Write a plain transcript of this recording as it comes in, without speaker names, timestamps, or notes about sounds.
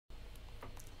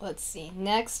Let's see.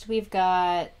 Next, we've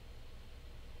got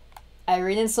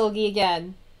IRENE SEULGI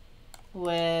again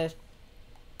with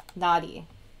Naughty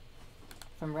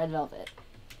from Red Velvet.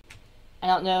 I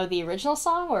don't know the original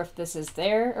song or if this is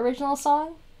their original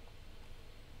song,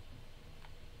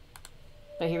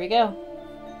 but here we go.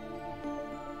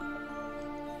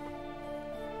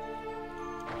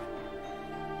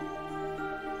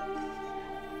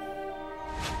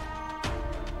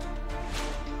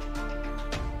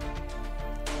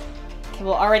 Okay,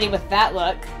 well, already with that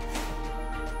look.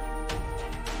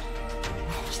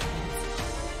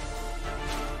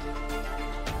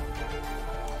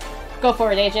 Go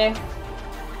for it, AJ.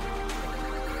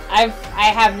 I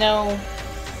have no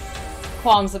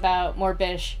qualms about more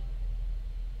bish.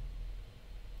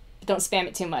 But don't spam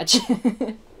it too much.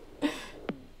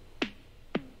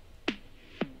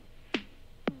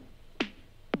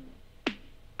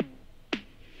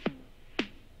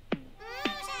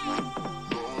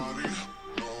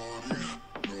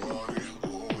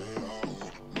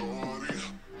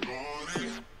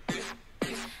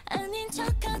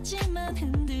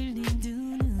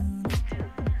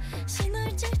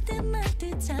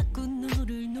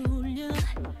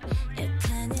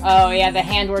 Oh yeah, the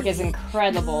handwork is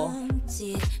incredible.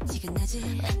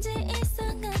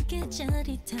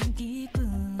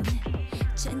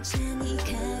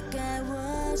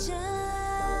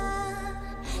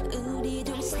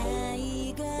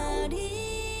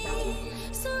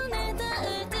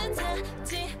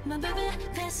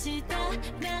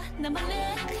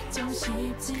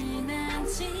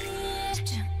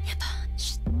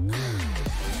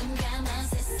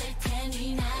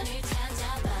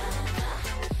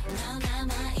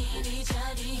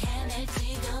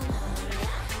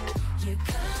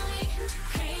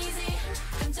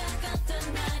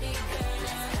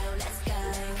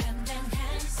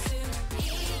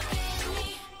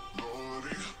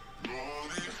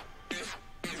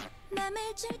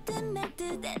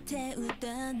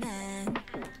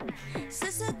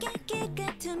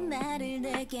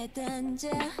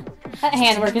 That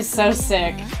handwork is so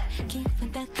sick.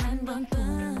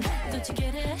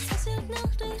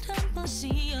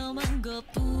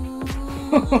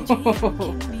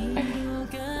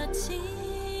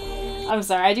 I'm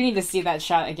sorry, I do need to see that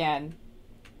shot again.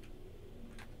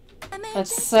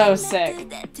 That's so sick.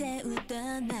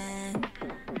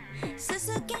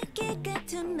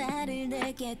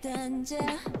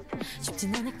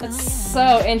 That's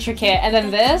so intricate. And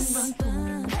then this?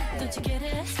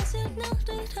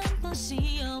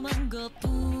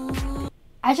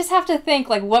 I just have to think,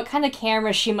 like, what kind of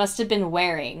camera she must have been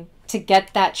wearing to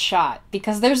get that shot.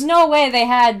 Because there's no way they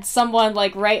had someone,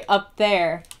 like, right up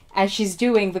there as she's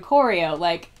doing the choreo.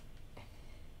 Like...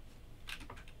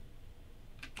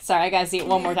 Sorry, I gotta see it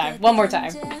one more time. One more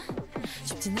time.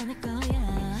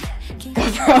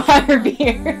 GoPro on her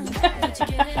beard.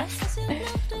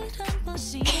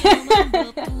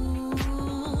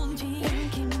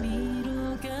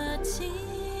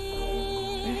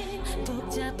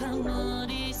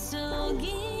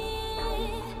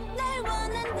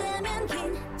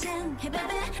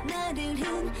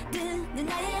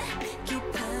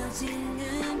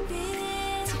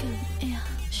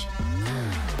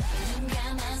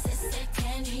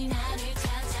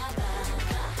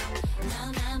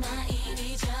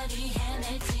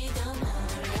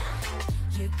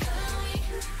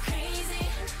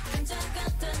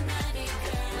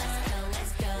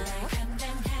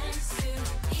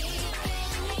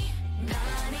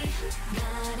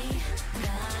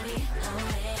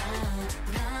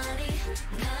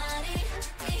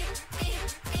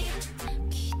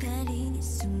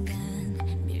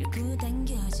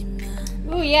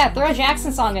 Ooh yeah, throw a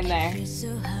Jackson song in there.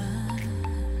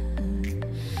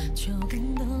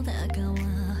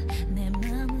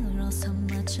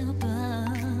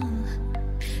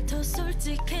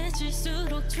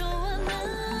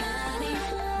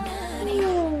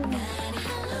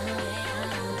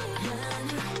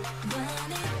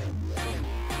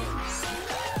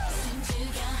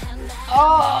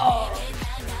 Oh!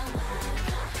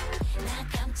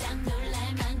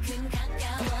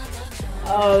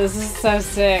 Oh, this is so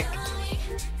sick.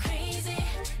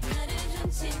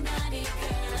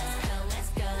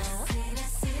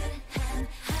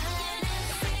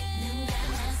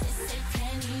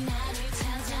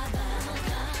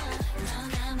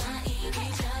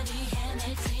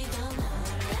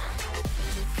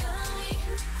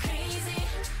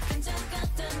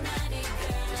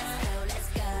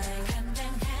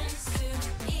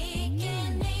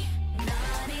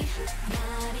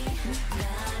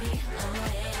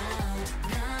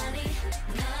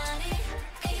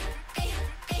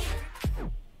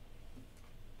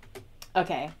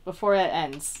 Okay, before it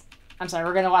ends. I'm sorry,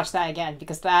 we're gonna watch that again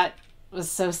because that was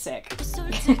so sick.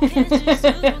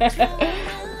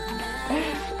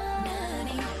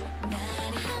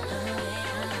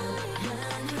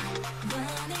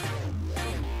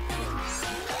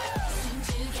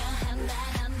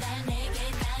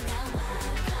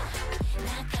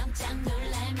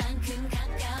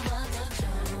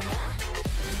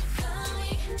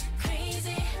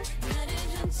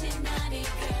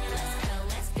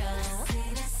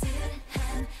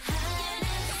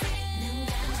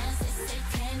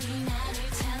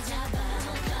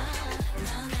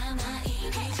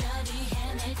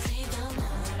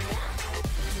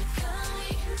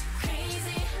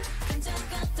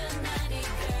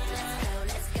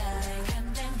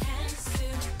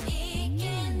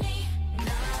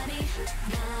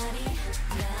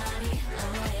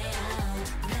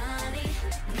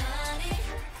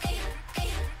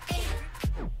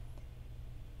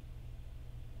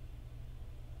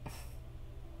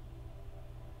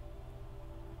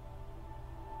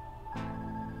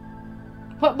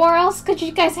 What more else could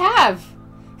you guys have?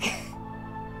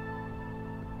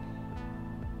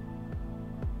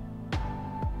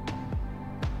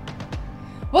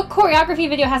 What choreography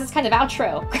video has this kind of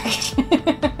outro?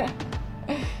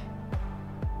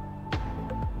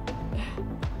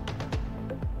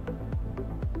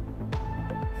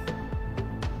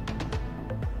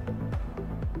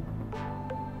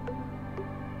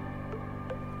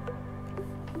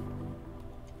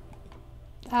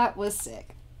 That was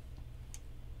sick.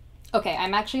 Okay,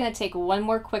 I'm actually going to take one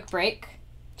more quick break,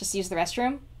 just use the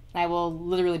restroom, and I will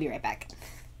literally be right back.